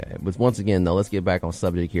But once again, though, let's get back on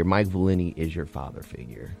subject here. Mike Valenti is your father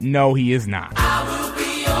figure. No, he is not. I will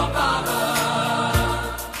be your father.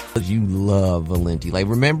 You love Valenti. Like,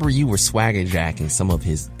 remember you were swagger jacking some of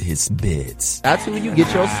his bits. That's who you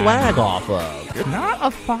get your swag off of. You're not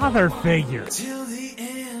a father figure. Till the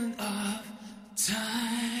end of time.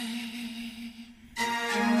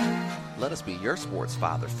 Let us be your sports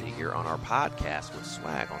father figure on our podcast with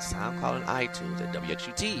swag on SoundCloud and iTunes at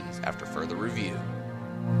WXUT's after further review.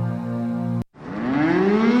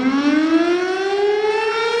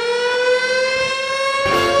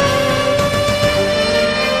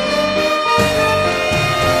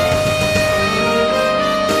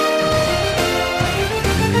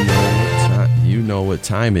 You know what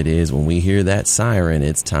time it is when we hear that siren.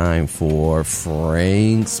 It's time for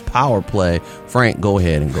Frank's Power Play. Frank, go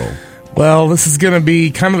ahead and go. Well, this is going to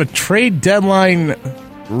be kind of a trade deadline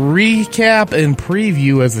recap and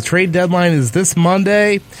preview, as the trade deadline is this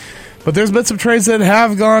Monday. But there's been some trades that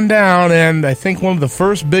have gone down, and I think one of the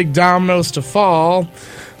first big dominoes to fall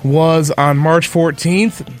was on March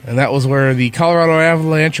 14th, and that was where the Colorado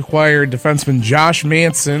Avalanche acquired defenseman Josh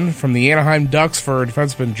Manson from the Anaheim Ducks for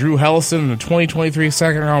defenseman Drew Helleson and a 2023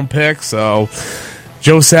 second-round pick. So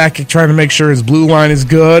Joe Sakic trying to make sure his blue line is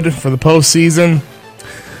good for the postseason.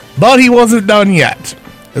 But he wasn't done yet,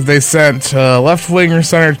 as they sent left winger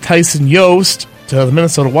center Tyson Yost to the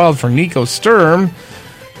Minnesota Wild for Nico Sturm.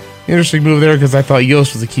 Interesting move there, because I thought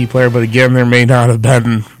Yost was a key player, but again, there may not have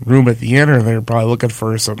been room at the end, or they're probably looking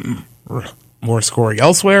for some more scoring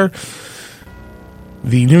elsewhere.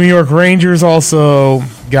 The New York Rangers also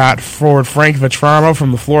got forward Frank Vetrano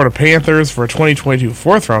from the Florida Panthers for a 2022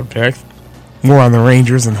 fourth-round pick. More on the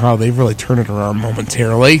Rangers and how they've really turned it around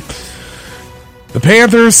momentarily. The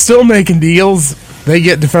Panthers still making deals. They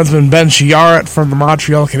get defenseman Ben Chiarot from the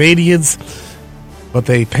Montreal Canadiens, but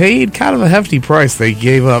they paid kind of a hefty price. They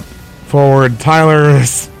gave up forward Tyler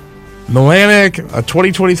Melanek, a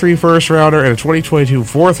 2023 first-rounder, and a 2022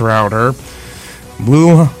 fourth-rounder.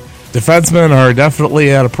 Blue defensemen are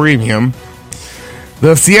definitely at a premium.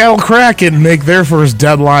 The Seattle Kraken make their first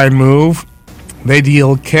deadline move. They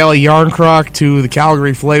deal Calle Jarnkrok to the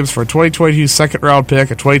Calgary Flames for a 2022 second-round pick,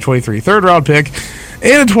 a 2023 third-round pick,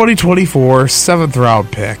 and a 2024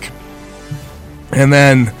 seventh-round pick. And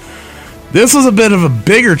then this was a bit of a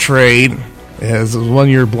bigger trade, as it was one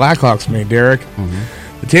your Blackhawks made, Derek.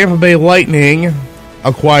 The Tampa Bay Lightning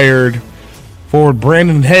acquired forward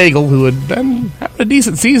Brandon Hagel, who had been having a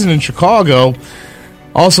decent season in Chicago.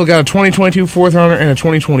 Also got a 2022 fourth-rounder and a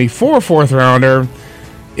 2024 fourth-rounder.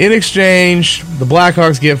 In exchange, the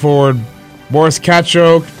Blackhawks get forward Boris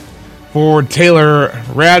Katchouk, forward Taylor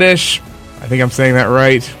Radish. I think I'm saying that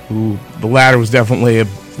right. Who the latter was definitely a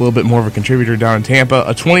little bit more of a contributor down in Tampa.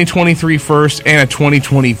 A 2023 first and a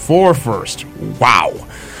 2024 first. Wow.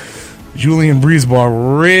 Julian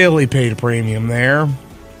Brisebois really paid a premium there.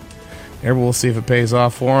 We'll see if it pays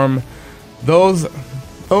off for him. Those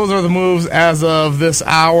are the moves as of this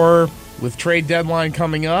hour, with trade deadline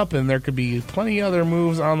coming up, and there could be plenty other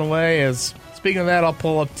moves on the way. As speaking of that, I'll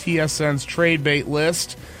pull up TSN's trade bait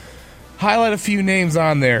list. Highlight a few names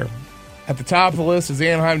on there. At the top of the list is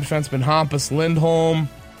Anaheim defenseman Hampus Lindholm.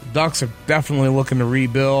 The Ducks are definitely looking to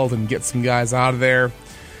rebuild and get some guys out of there.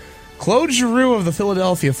 Claude Giroux of the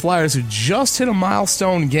Philadelphia Flyers, who just hit a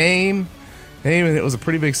milestone game. And it was a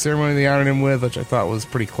pretty big ceremony they honored him with, which I thought was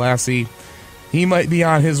pretty classy. He might be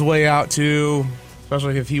on his way out too,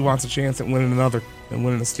 especially if he wants a chance at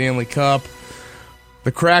winning a Stanley Cup.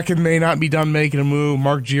 The Kraken may not be done making a move.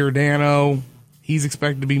 Mark Giordano, he's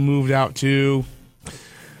expected to be moved out too.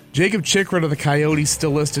 Jacob Chikrin of the Coyotes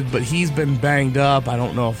still listed, but he's been banged up. I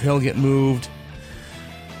don't know if he'll get moved.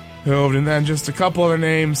 And then just a couple other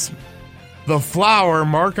names. The Flower,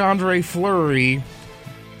 Marc-Andre Fleury,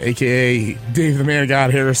 a.k.a. Dave the Man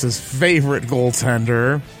God Harris's favorite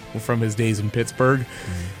goaltender from his days in Pittsburgh.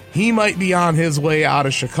 He might be on his way out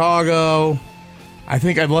of Chicago. I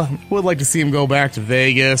think I would like to see him go back to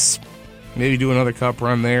Vegas. Maybe do another cup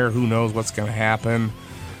run there. Who knows what's going to happen.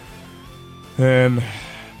 And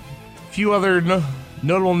a few other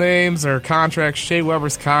notable names or contracts. Shea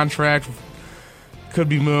Weber's contract could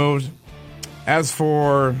be moved. As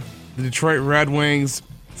for the Detroit Red Wings,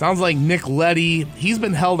 sounds like Nick Leddy. He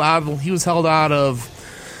was held out of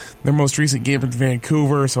their most recent game with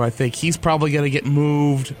Vancouver, so I think he's probably going to get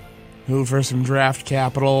moved for some draft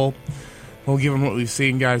capital. We'll give him what we've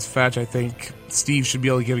seen guys fetch. I think Steve should be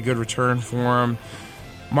able to get a good return for him.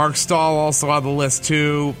 Mark Stahl also on the list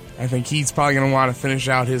too. I think he's probably going to want to finish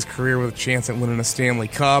out his career with a chance at winning a Stanley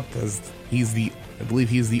Cup, as I believe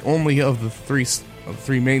he's the only of the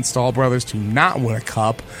three main Stahl brothers to not win a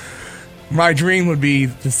cup. My dream would be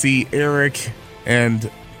to see Eric and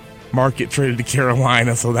Mark get traded to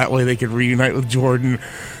Carolina so that way they could reunite with Jordan,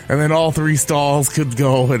 and then all three stalls could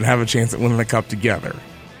go and have a chance at winning the cup together.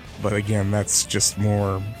 But again, that's just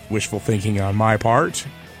more wishful thinking on my part.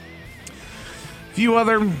 A few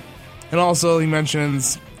other, and also he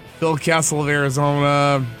mentions Phil Kessel of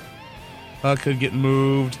Arizona could get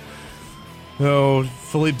moved. So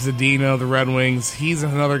Philippe Zadina of the Red Wings, he's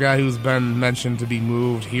another guy who's been mentioned to be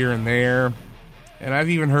moved here and there. And I've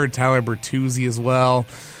even heard Tyler Bertuzzi as well.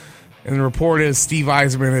 And the report is Steve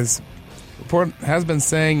Yzerman has been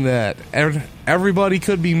saying that everybody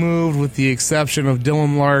could be moved with the exception of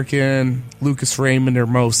Dylan Larkin, Lucas Raymond, or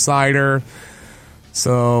Mo Sider.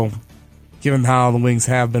 So, given how the Wings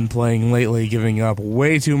have been playing lately, giving up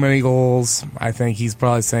way too many goals, I think he's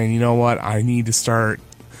probably saying, you know what, I need to start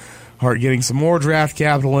getting some more draft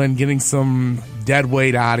capital in, getting some dead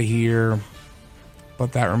weight out of here.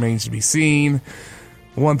 But that remains to be seen.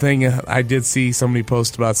 One thing I did see somebody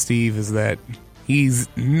post about Steve is that he's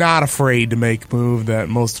not afraid to make a move that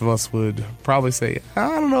most of us would probably say,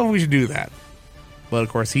 I don't know if we should do that. But of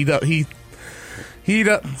course, Steve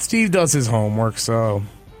does his homework, so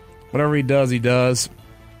whatever he does, he does.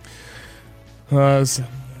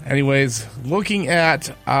 Anyways, looking at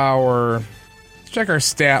let's check our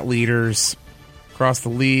stat leaders across the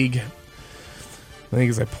league. I think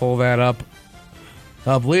as I pull that up,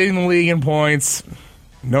 leading the league in points,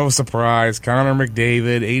 no surprise, Connor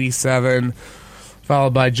McDavid, 87,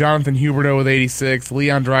 followed by Jonathan Huberdeau with 86,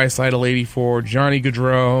 Leon Draisaitl, 84, Johnny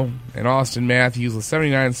Gaudreau, and Austin Matthews with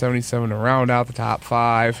 79 and 77 to round out the top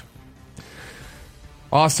five.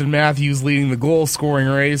 Austin Matthews leading the goal-scoring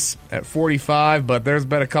race at 45, but there's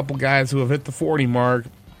been a couple guys who have hit the 40 mark.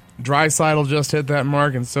 Draisaitl just hit that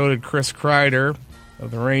mark, and so did Chris Kreider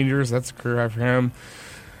of the Rangers. That's a career high for him.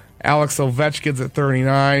 Alex Ovechkin's at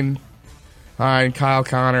 39. And Kyle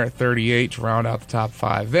Connor at 38 to round out the top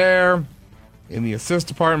five there. In the assist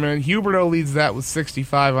department, Huberdeau leads that with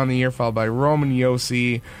 65 on the year, followed by Roman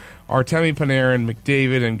Josi, Artemi Panarin,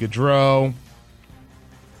 McDavid, and Gaudreau.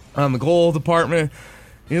 On the goal department,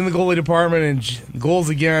 in the goalie department and goals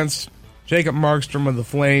against, Jacob Markstrom of the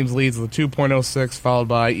Flames leads with 2.06, followed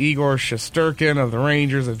by Igor Shesterkin of the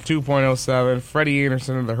Rangers at 2.07, Freddie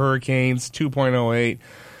Anderson of the Hurricanes, 2.08,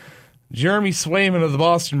 Jeremy Swayman of the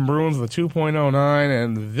Boston Bruins with a 2.09,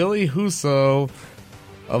 and Ville Husso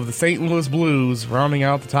of the St. Louis Blues rounding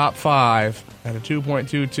out the top five at a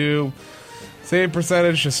 2.22. Save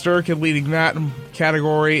percentage, Shesterkin leading that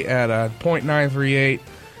category at a .938,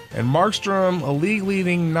 and Markstrom a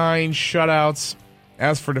league-leading 9 shutouts.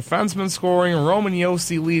 As for defenseman scoring, Roman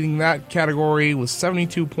Josi leading that category with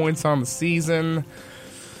 72 points on the season.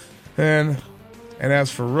 And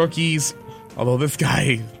as for rookies, although this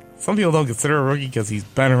guy, some people don't consider a rookie because he's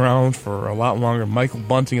been around for a lot longer, Michael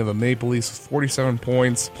Bunting of the Maple Leafs with 47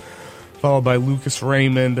 points, followed by Lucas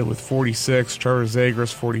Raymond with 46, Trevor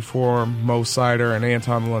Zegras 44, Mo Sider and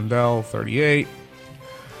Anton Lundell 38.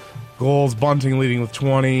 Goals, Bunting leading with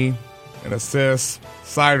 20, and assists,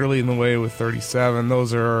 Sider leading the way with 37.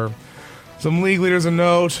 Those are some league leaders of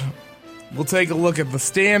note. We'll take a look at the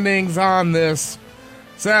standings on this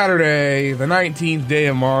Saturday, the 19th day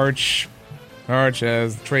of March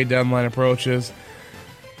as the trade deadline approaches.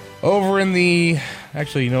 Over in the,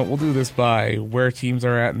 actually, we'll do this by where teams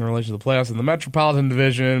are at in relation to the playoffs. In the Metropolitan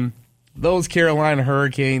Division, those Carolina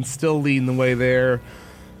Hurricanes still leading the way there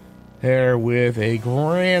with a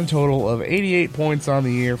grand total of 88 points on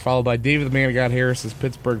the year, followed by David the Man of God Harris's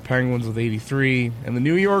Pittsburgh Penguins with 83, and the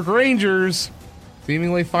New York Rangers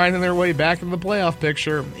seemingly finding their way back in the playoff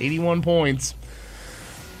picture, 81 points.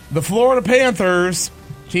 The Florida Panthers,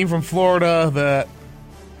 team from Florida that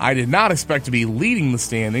I did not expect to be leading the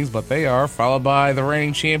standings, but they are, followed by the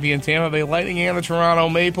reigning champion Tampa Bay Lightning and the Toronto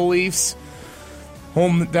Maple Leafs.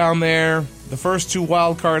 Home down there, the first two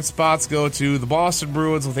wild card spots go to the Boston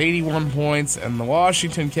Bruins with 81 points and the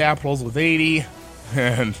Washington Capitals with 80.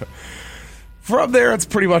 And from there, it's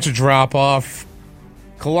pretty much a drop-off.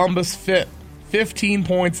 Columbus 15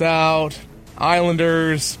 points out.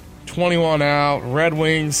 Islanders 21 out. Red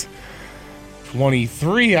Wings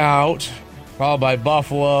 23 out. Followed by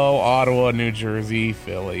Buffalo, Ottawa, New Jersey,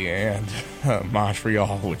 Philly, and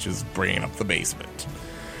Montreal, which is bringing up the basement.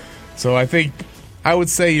 So I would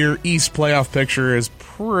say your East playoff picture is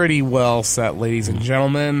pretty well set, ladies and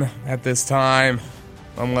gentlemen, at this time,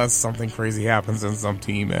 unless something crazy happens in some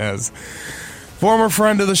team, as former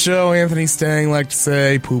friend of the show, Anthony Stang, like to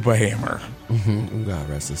say, poop a hammer. God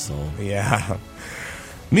rest his soul. Yeah.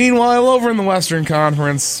 Meanwhile, over in the Western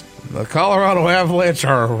Conference, the Colorado Avalanche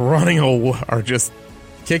are just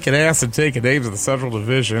kicking ass and taking names in the Central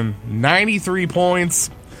Division. 93 points.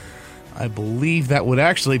 I believe that would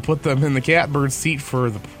actually put them in the catbird seat for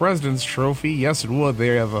the President's Trophy. Yes, it would.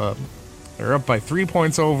 They're up by 3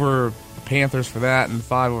 points over the Panthers for that and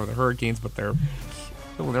 5 over the Hurricanes, but they're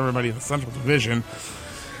killing everybody in the Central Division.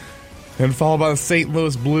 And followed by the St.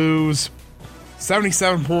 Louis Blues.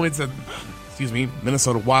 77 points at,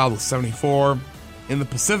 Minnesota Wild with 74. In the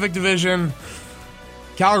Pacific Division,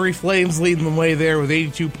 Calgary Flames leading the way there with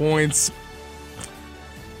 82 points.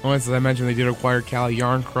 As I mentioned, they did acquire Calle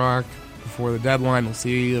Jarnkrok before the deadline. We'll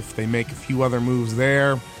see if they make a few other moves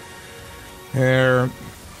there. The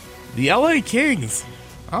LA Kings,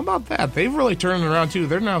 how about that? They've really turned it around, too.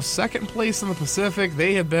 They're now second place in the Pacific.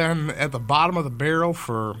 They have been at the bottom of the barrel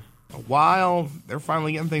for a while. They're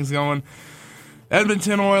finally getting things going.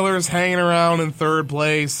 Edmonton Oilers hanging around in third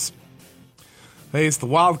place. Face the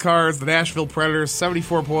Wild Cards, the Nashville Predators,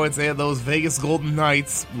 74 points. They had those Vegas Golden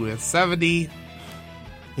Knights with 70.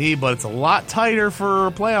 But it's a lot tighter for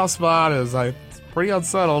a playoff spot, as it's pretty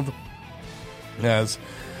unsettled. As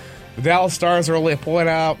the Dallas Stars are only a point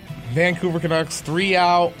out. Vancouver Canucks 3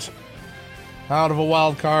 out of a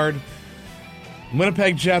wild card.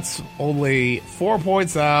 Winnipeg Jets only 4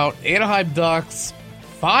 points out. Anaheim Ducks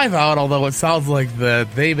 5 out, although it sounds like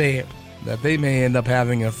that they may end up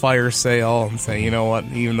having a fire sale and say, you know what,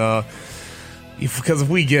 even because if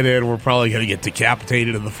we get in, we're probably going to get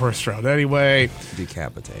decapitated in the first round anyway.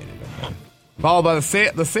 Decapitated. Okay. Followed by the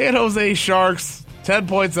San Jose Sharks, 10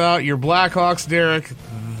 points out. Your Blackhawks, Derek,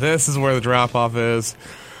 this is where the drop-off is.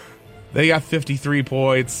 They got 53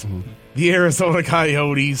 points. Mm-hmm. The Arizona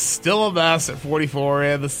Coyotes, still a mess at 44,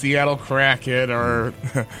 and the Seattle Kraken are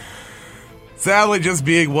sadly just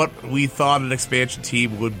being what we thought an expansion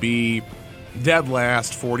team would be. Dead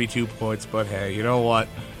last, 42 points, but hey, you know what?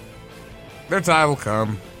 Their time will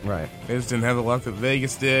come. Right. They just didn't have the luck that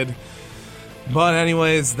Vegas did. But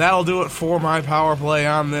anyways, that'll do it for my power play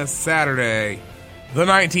on this Saturday, the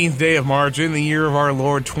 19th day of March, in the year of our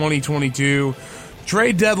Lord 2022.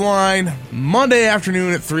 Trade deadline, Monday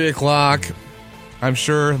afternoon at 3 o'clock. I'm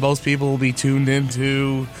sure most people will be tuned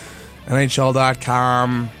into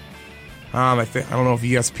NHL.com. I don't know if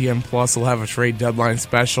ESPN Plus will have a trade deadline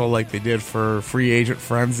special like they did for Free Agent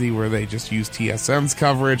Frenzy, where they just use TSN's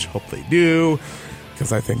coverage. Hope they do,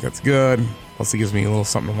 because I think that's good. Plus, it gives me a little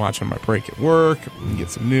something to watch on my break at work and get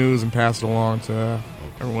some news and pass it along to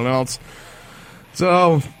everyone else.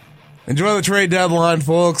 So, enjoy the trade deadline,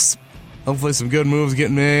 folks. Hopefully some good moves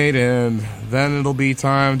get made, and then it'll be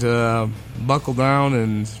time to buckle down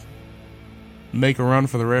and make a run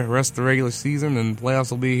for the rest of the regular season, and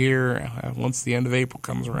playoffs will be here once the end of April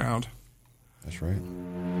comes around. That's right.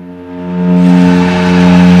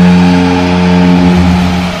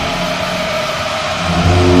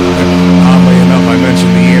 Oddly enough, I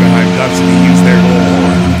mentioned the Anaheim Ducks and they used their goal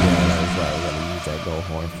horn. Yeah, that's right. We're going to use that goal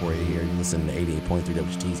horn for you here. You listen to 88.3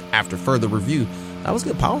 WGT's After Further Review. That was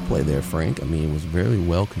good power play there, Frank. I mean, it was very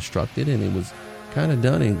well constructed, and it was kind of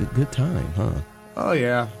done in good time, huh? Oh,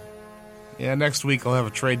 yeah. Yeah, next week I'll have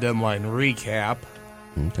a trade deadline recap.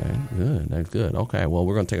 Okay, good. That's good. Okay, well,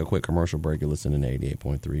 we're going to take a quick commercial break. You're listening to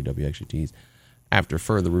 88.3 WXUT's After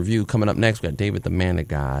Further Review. Coming up next, we got David the Man of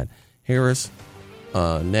God Harris.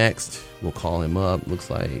 Next, we'll call him up.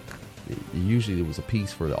 Looks like usually it was a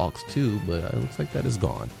piece for the Aux 2, but it looks like that is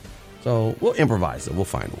gone. So we'll improvise it. We'll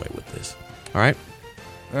find a way with this. All right?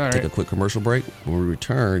 All right. Take a quick commercial break. When we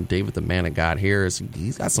return, David the Man of God Harris,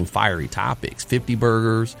 he's got some fiery topics. 50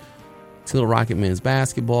 burgers, Till Rocket Men's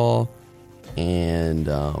basketball, and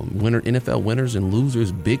NFL winners and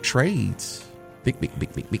losers, big trades.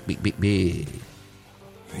 Big.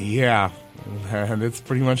 Yeah, and it's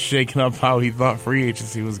pretty much shaken up how he thought free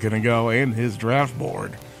agency was going to go and his draft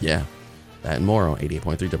board. Yeah, that and more on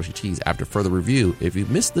 88.3 WXUT's After Further Review. If you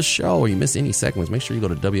missed the show or you missed any segments, make sure you go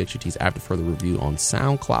to WXUT's After Further Review on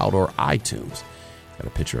SoundCloud or iTunes. Got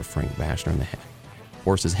a picture of Frank Bashner in the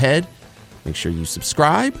horse's head. Make sure you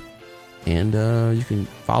subscribe. And you can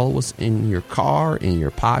follow us in your car, in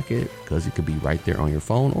your pocket, because it could be right there on your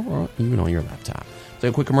phone or even on your laptop.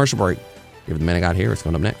 Take a quick commercial break. Give the Man of God Harris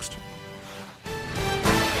coming up next.